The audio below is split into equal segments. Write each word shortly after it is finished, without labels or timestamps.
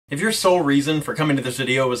If your sole reason for coming to this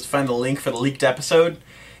video was to find the link for the leaked episode,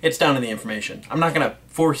 it's down in the information. I'm not gonna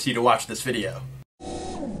force you to watch this video.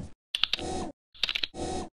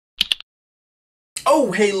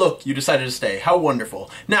 Oh, hey look, you decided to stay. How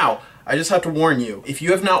wonderful. Now, I just have to warn you, if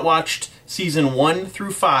you have not watched season 1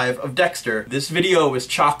 through 5 of Dexter, this video is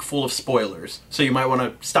chock full of spoilers, so you might want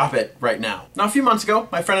to stop it right now. Now, a few months ago,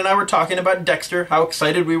 my friend and I were talking about Dexter, how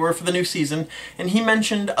excited we were for the new season, and he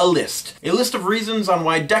mentioned a list of reasons on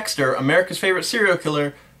why Dexter, America's favorite serial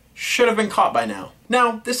killer, should have been caught by now.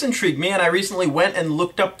 Now, this intrigued me, and I recently went and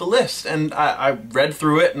looked up the list, and I read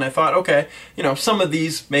through it, and I thought, okay, you know, some of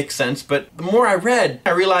these make sense, but the more I read,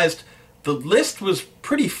 I realized the list was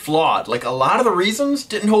pretty flawed. Like, a lot of the reasons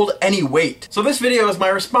didn't hold any weight. So this video is my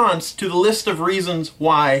response to the list of reasons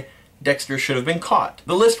why Dexter should have been caught.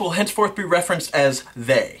 The list will henceforth be referenced as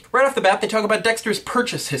they. Right off the bat, they talk about Dexter's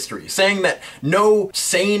purchase history, saying that no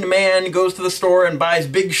sane man goes to the store and buys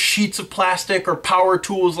big sheets of plastic or power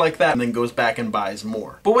tools like that and then goes back and buys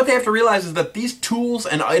more. But what they have to realize is that these tools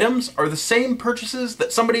and items are the same purchases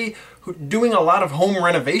that somebody who doing a lot of home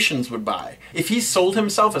renovations would buy. If he sold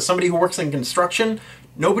himself as somebody who works in construction,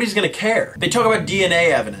 nobody's gonna care. They talk about DNA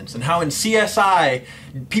evidence and how in CSI,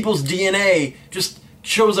 people's DNA just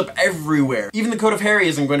shows up everywhere. Even the coat of hair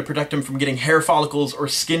isn't going to protect him from getting hair follicles or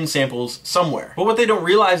skin samples somewhere. But what they don't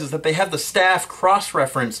realize is that they have the staff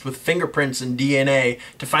cross-referenced with fingerprints and DNA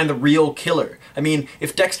to find the real killer. I mean,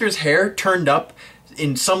 if Dexter's hair turned up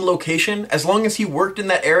in some location, as long as he worked in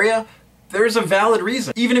that area, there's a valid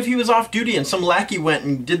reason. Even if he was off duty and some lackey went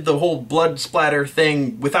and did the whole blood splatter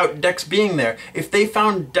thing without Dex being there, if they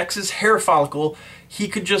found Dex's hair follicle, he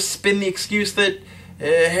could just spin the excuse that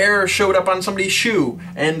hair showed up on somebody's shoe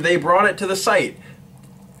and they brought it to the site.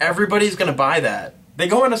 Everybody's gonna buy that. They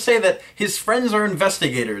go on to say that his friends are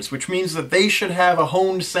investigators, which means that they should have a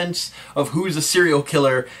honed sense of who's a serial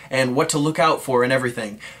killer and what to look out for and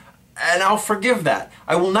everything. And I'll forgive that.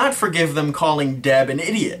 I will not forgive them calling Deb an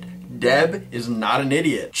idiot. Deb is not an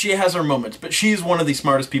idiot. She has her moments, but she's one of the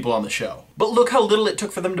smartest people on the show. But look how little it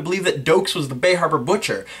took for them to believe that Dokes was the Bay Harbor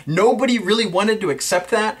Butcher. Nobody really wanted to accept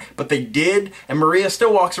that, but they did, and Maria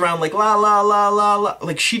still walks around like la la la la la,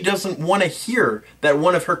 like she doesn't want to hear that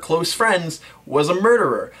one of her close friends was a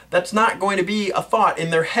murderer. That's not going to be a thought in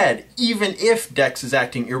their head, even if Dex is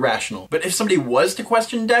acting irrational. But if somebody was to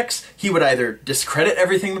question Dex, he would either discredit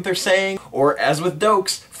everything that they're saying, or as with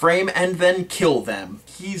Dokes, frame and then kill them.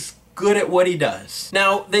 He's good at what he does.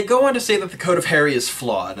 Now, they go on to say that the code of Harry is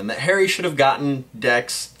flawed and that Harry should have gotten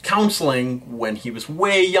Dex counseling when he was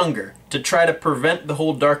way younger to try to prevent the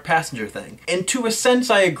whole dark passenger thing. And to a sense,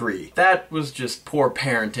 I agree. That was just poor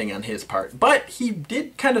parenting on his part. But he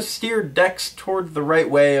did kind of steer Dex toward the right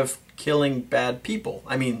way of killing bad people.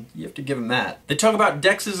 I mean, you have to give him that. They talk about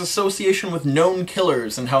Dex's association with known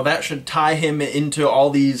killers and how that should tie him into all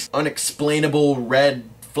these unexplainable, red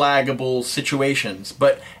flaggable situations.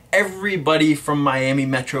 But everybody from Miami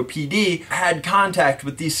Metro PD had contact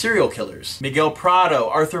with these serial killers. Miguel Prado,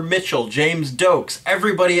 Arthur Mitchell, James Dokes,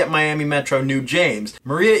 everybody at Miami Metro knew James.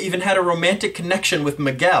 Maria even had a romantic connection with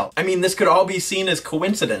Miguel. I mean, this could all be seen as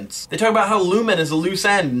coincidence. They talk about how Lumen is a loose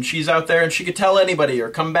end and she's out there and she could tell anybody or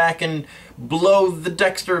come back and blow the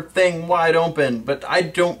Dexter thing wide open, but I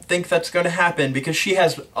don't think that's going to happen because she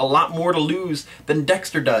has a lot more to lose than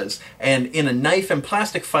Dexter does. And in a knife and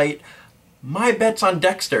plastic fight, my bet's on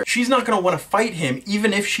Dexter. She's not going to want to fight him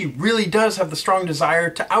even if she really does have the strong desire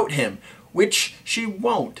to out him, which she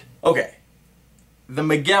won't. Okay, the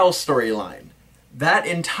Miguel storyline. That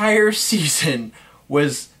entire season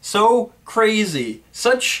was so crazy,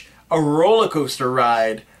 such a roller coaster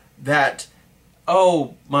ride that,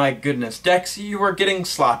 oh my goodness, Dex, you are getting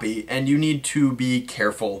sloppy and you need to be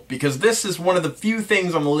careful because this is one of the few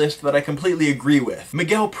things on the list that I completely agree with.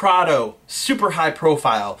 Miguel Prado, super high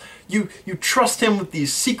profile. You trust him with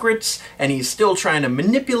these secrets and he's still trying to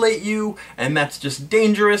manipulate you, and that's just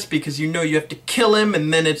dangerous because you know you have to kill him,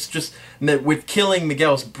 and then it's just that with killing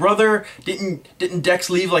Miguel's brother, didn't Dex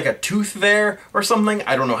leave like a tooth there or something?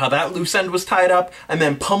 I don't know how that loose end was tied up. And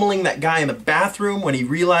then pummeling that guy in the bathroom when he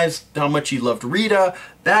realized how much he loved Rita,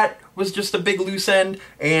 that was just a big loose end,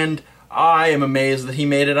 and I am amazed that he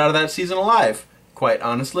made it out of that season alive, quite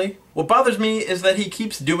honestly. What bothers me is that he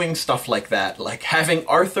keeps doing stuff like that, like having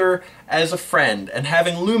Arthur as a friend and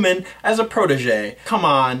having Lumen as a protege. Come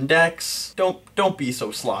on, Dex, don't be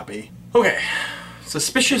so sloppy. Okay,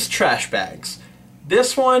 suspicious trash bags.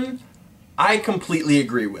 This one, I completely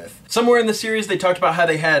agree with. Somewhere in the series they talked about how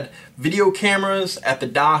they had video cameras at the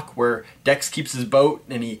dock where Dex keeps his boat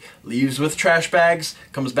and he leaves with trash bags,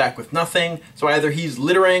 comes back with nothing, so either he's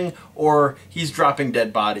littering or he's dropping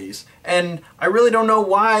dead bodies. And I really don't know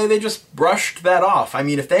why they just brushed that off. I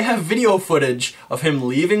mean, if they have video footage of him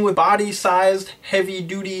leaving with body-sized,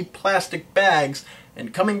 heavy-duty plastic bags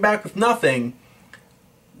and coming back with nothing,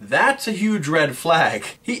 that's a huge red flag.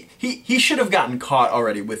 He should have gotten caught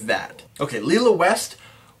already with that. Okay, Leela West,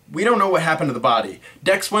 we don't know what happened to the body.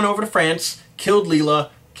 Dex went over to France, killed Leela,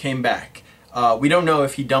 came back. We don't know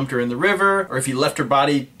if he dumped her in the river or if he left her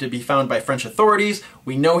body to be found by French authorities.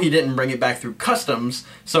 We know he didn't bring it back through customs,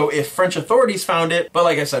 so if French authorities found it, but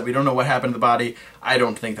like I said, we don't know what happened to the body, I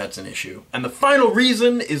don't think that's an issue. And the final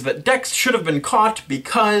reason is that Dex should have been caught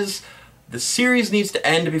because the series needs to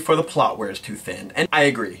end before the plot wears too thin, and I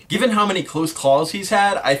agree. Given how many close calls he's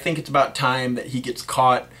had, I think it's about time that he gets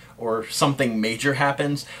caught or something major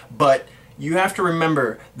happens, but you have to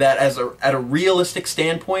remember that at a realistic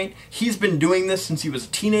standpoint, he's been doing this since he was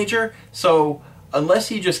a teenager, so unless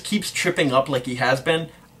he just keeps tripping up like he has been,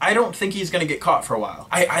 I don't think he's going to get caught for a while.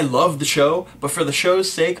 I love the show, but for the show's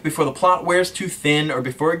sake, before the plot wears too thin, or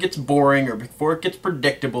before it gets boring, or before it gets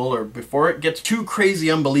predictable, or before it gets too crazy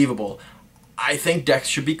unbelievable, I think Dex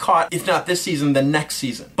should be caught, if not this season, then next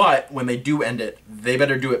season. But when they do end it, they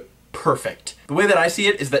better do it perfect. The way that I see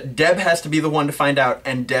it is that Deb has to be the one to find out,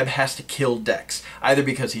 and Deb has to kill Dex. Either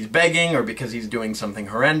because he's begging, or because he's doing something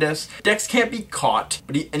horrendous. Dex can't be caught,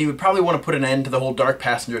 but he would probably want to put an end to the whole dark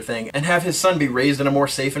passenger thing, and have his son be raised in a more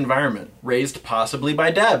safe environment. Raised possibly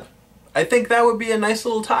by Deb. I think that would be a nice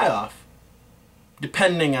little tie-off.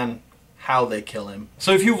 Depending on how they kill him.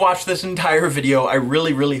 So if you've watched this entire video, I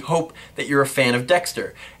really hope that you're a fan of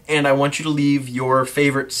Dexter. And I want you to leave your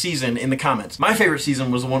favorite season in the comments. My favorite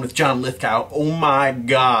season was the one with John Lithgow. Oh my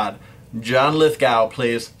god. John Lithgow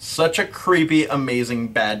plays such a creepy, amazing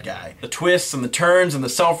bad guy. The twists and the turns and the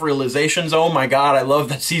self-realizations, oh my god, I love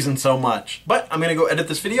that season so much. But I'm gonna go edit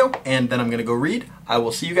this video, and then I'm gonna go read. I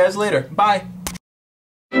will see you guys later. Bye!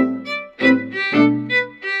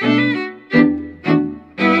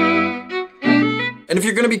 And if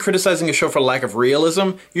you're going to be criticizing a show for lack of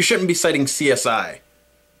realism, you shouldn't be citing CSI.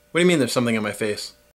 What do you mean there's something on my face?